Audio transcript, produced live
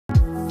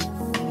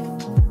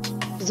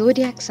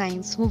Zodiac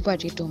signs who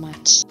worry too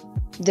much.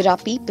 There are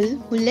people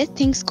who let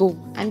things go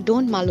and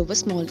don't mull over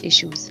small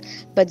issues,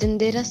 but then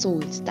there are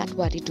souls that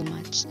worry too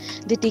much.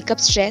 They take up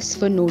stress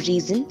for no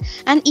reason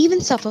and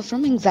even suffer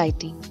from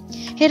anxiety.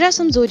 Here are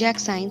some zodiac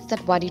signs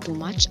that worry too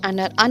much and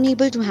are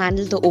unable to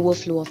handle the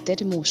overflow of their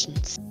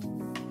emotions.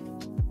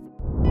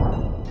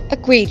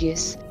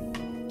 Aquarius.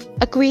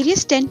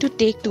 Aquarius tend to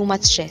take too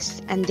much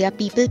stress and they are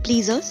people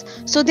pleasers,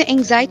 so their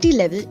anxiety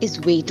level is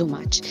way too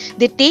much.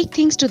 They take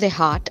things to their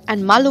heart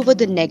and mull over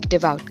the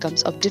negative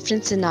outcomes of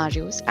different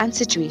scenarios and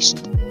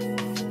situations.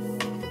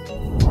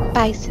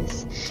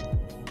 Pisces.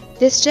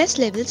 Their stress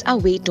levels are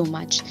way too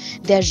much.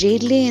 They are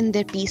rarely in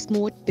their peace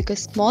mode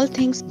because small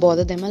things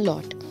bother them a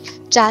lot.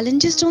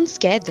 Challenges don't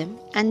scare them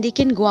and they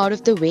can go out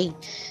of the way,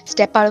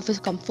 step out of a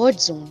comfort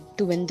zone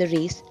to win the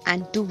race,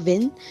 and to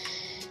win,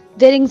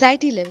 their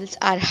anxiety levels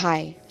are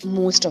high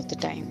most of the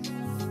time.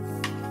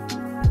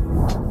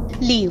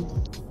 Leo.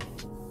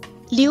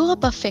 Leo are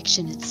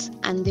perfectionists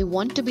and they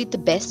want to be the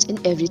best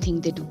in everything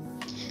they do.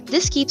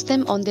 This keeps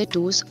them on their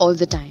toes all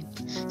the time.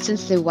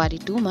 Since they worry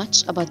too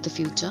much about the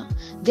future,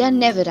 they are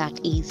never at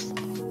ease.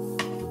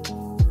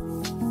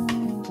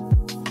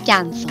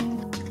 Cancer.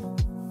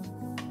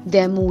 They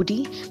are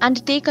moody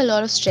and take a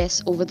lot of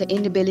stress over the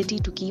inability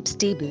to keep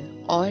stable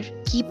or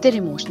keep their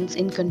emotions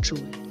in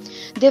control.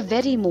 They are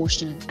very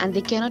emotional and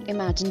they cannot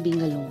imagine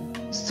being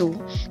alone. So,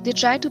 they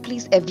try to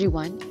please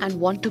everyone and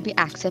want to be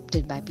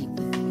accepted by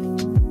people.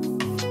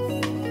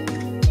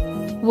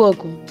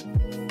 Virgo.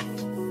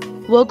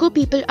 Virgo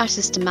people are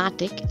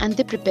systematic and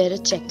they prepare a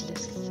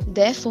checklist.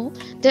 Therefore,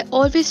 they're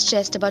always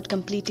stressed about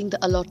completing the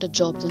allotted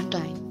jobs on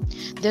time.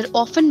 They're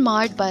often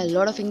marred by a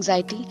lot of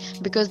anxiety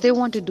because they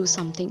want to do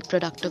something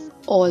productive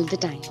all the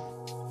time.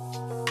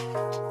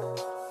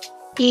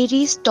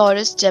 Aries,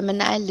 Taurus,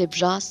 Gemini,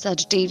 Libra,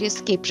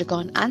 Sagittarius,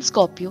 Capricorn and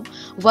Scorpio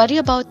worry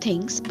about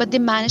things, but they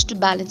manage to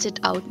balance it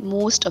out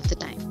most of the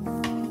time.